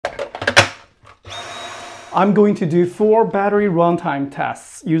I'm going to do 4 battery runtime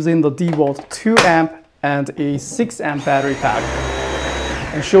tests using the DeWALT 2 amp and a 6 amp battery pack,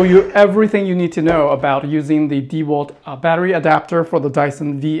 and show you everything you need to know about using the DeWALT battery adapter for the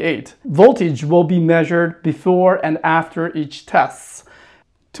Dyson V8. Voltage will be measured before and after each test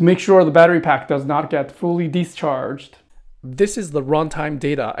to make sure the battery pack does not get fully discharged. This is the runtime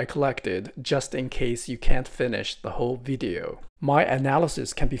data I collected just in case you can't finish the whole video. My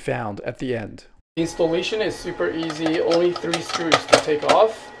analysis can be found at the end. Installation is super easy, only 3 screws to take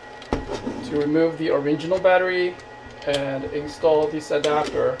off to remove the original battery and install this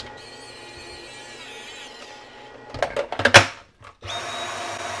adapter.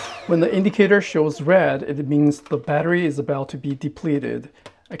 When the indicator shows red, it means the battery is about to be depleted.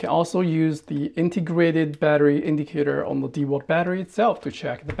 I can also use the integrated battery indicator on the DeWALT battery itself to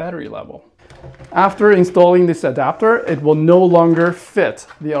check the battery level. After installing this adapter, it will no longer fit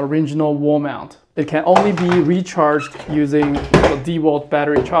the original wall mount. It can only be recharged using the DeWALT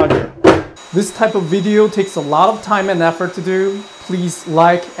battery charger. This type of video takes a lot of time and effort to do. Please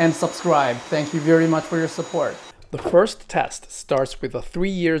like and subscribe. Thank you very much for your support. The first test starts with a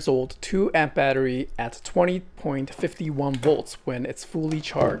 3-year-old 2 amp battery at 20.51 volts when it's fully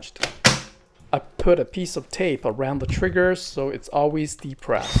charged. I put a piece of tape around the trigger so it's always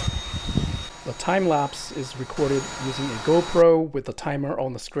depressed. The time lapse is recorded using a GoPro with the timer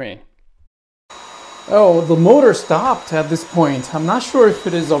on the screen. Oh, the motor stopped at this point. I'm not sure if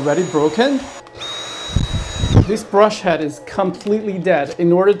it is already broken. This brush head is completely dead.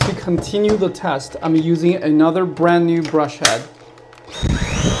 In order to continue the test, I'm using another brand new brush head.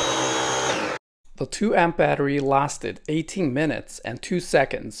 The 2 amp battery lasted 18 minutes and 2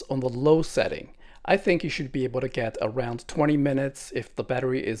 seconds on the low setting. I think you should be able to get around 20 minutes if the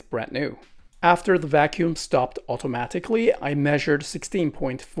battery is brand new. After the vacuum stopped automatically, I measured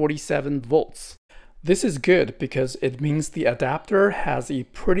 16.47 volts. This is good because it means the adapter has a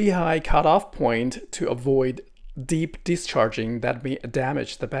pretty high cutoff point to avoid deep discharging that may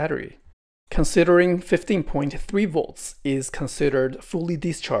damage the battery. Considering 15.3 volts is considered fully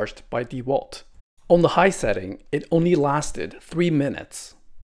discharged by DeWALT. On the high setting, it only lasted 3 minutes.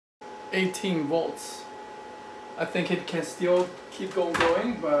 18 volts. I think it can still keep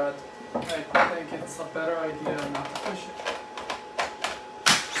going, but I think it's a better idea not to push it.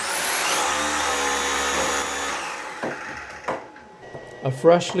 A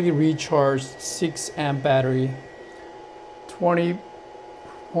freshly recharged 6 amp battery,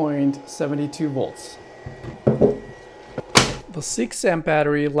 20.72 volts. The 6 amp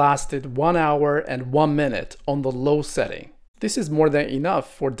battery lasted 1 hour and 1 minute on the low setting. This is more than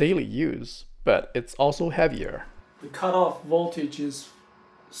enough for daily use, but it's also heavier. The cutoff voltage is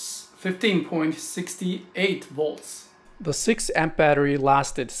 15.68 volts. The 6 amp battery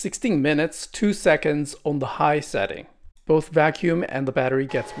lasted 16 minutes, 2 seconds on the high setting. Both vacuum and the battery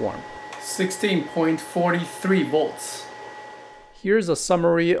gets warm. 16.43 volts. Here's a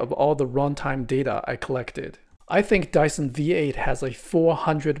summary of all the runtime data I collected. I think Dyson V8 has a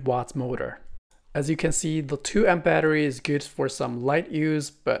 400 watts motor. As you can see, the 2 amp battery is good for some light use,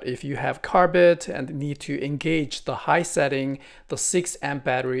 but if you have carpet and need to engage the high setting, the 6 amp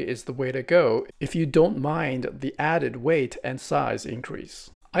battery is the way to go if you don't mind the added weight and size increase.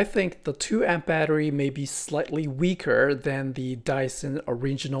 I think the 2 amp battery may be slightly weaker than the Dyson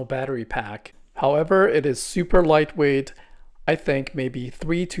original battery pack. However, it is super lightweight. I think maybe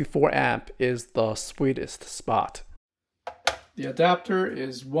 3 to 4 amp is the sweetest spot. The adapter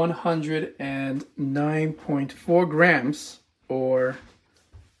is 109.4 grams or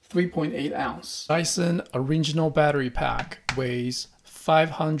 3.8 ounce. Dyson original battery pack weighs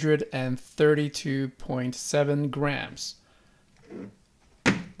 532.7 grams.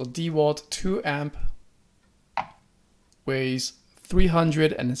 The DeWALT 2 amp weighs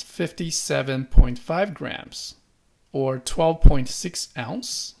 357.5 grams or 12.6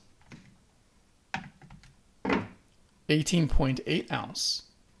 ounce, 18.8 ounce.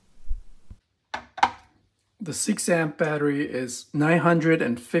 The 6 amp battery is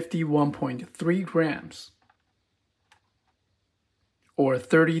 951.3 grams or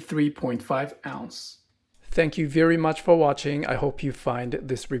 33.5 ounce. Thank you very much for watching. I hope you find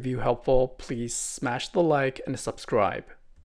this review helpful. Please smash the like and subscribe.